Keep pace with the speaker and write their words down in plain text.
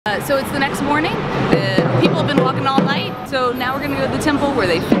So it's the next morning. The people have been walking all night, so now we're gonna go to the temple where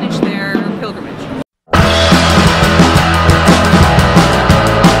they finish their pilgrimage.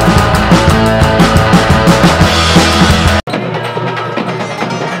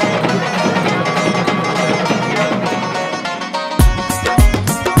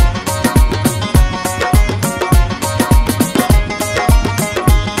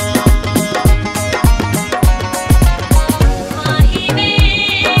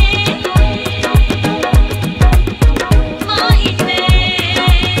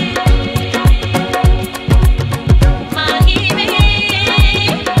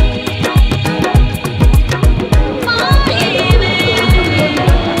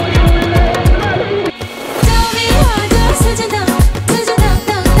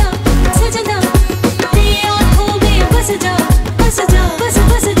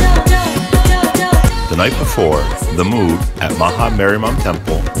 The night before, the mood at Maha Mariamman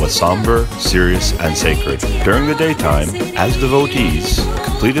Temple was somber, serious, and sacred. During the daytime, as devotees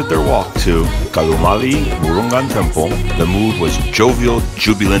completed their walk to Kalumali Murungan Temple, the mood was jovial,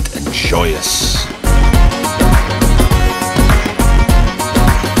 jubilant, and joyous.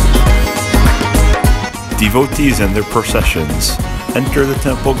 Devotees and their processions enter the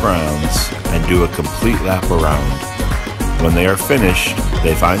temple grounds and do a complete lap around. When they are finished,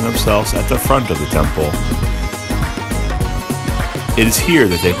 they find themselves at the front of the temple. It is here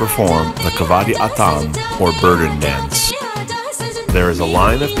that they perform the Kavadi Atan, or burden dance. There is a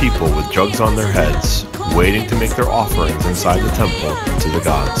line of people with jugs on their heads, waiting to make their offerings inside the temple to the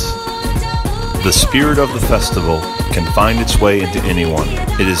gods. The spirit of the festival can find its way into anyone.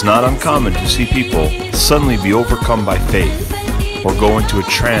 It is not uncommon to see people suddenly be overcome by faith, or go into a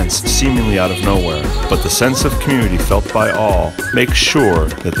trance seemingly out of nowhere, but the sense of community felt by all makes sure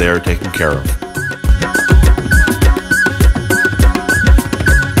that they are taken care of.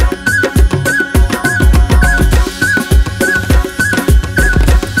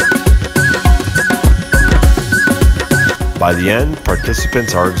 By the end,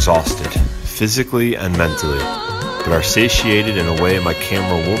 participants are exhausted, physically and mentally, but are satiated in a way my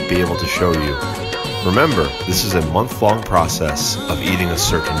camera won't be able to show you. Remember, this is a month-long process of eating a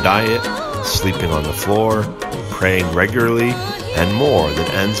certain diet, sleeping on the floor, praying regularly, and more that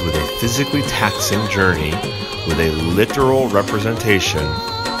ends with a physically taxing journey with a literal representation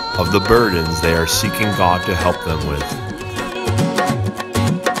of the burdens they are seeking God to help them with.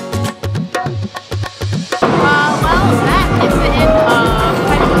 Well, that is the end of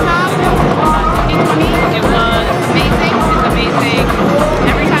Thaipusam 2020. It was amazing. It's amazing.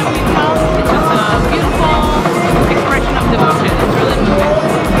 Every time we come, it's just a beautiful expression of devotion. It's really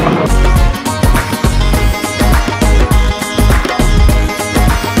moving.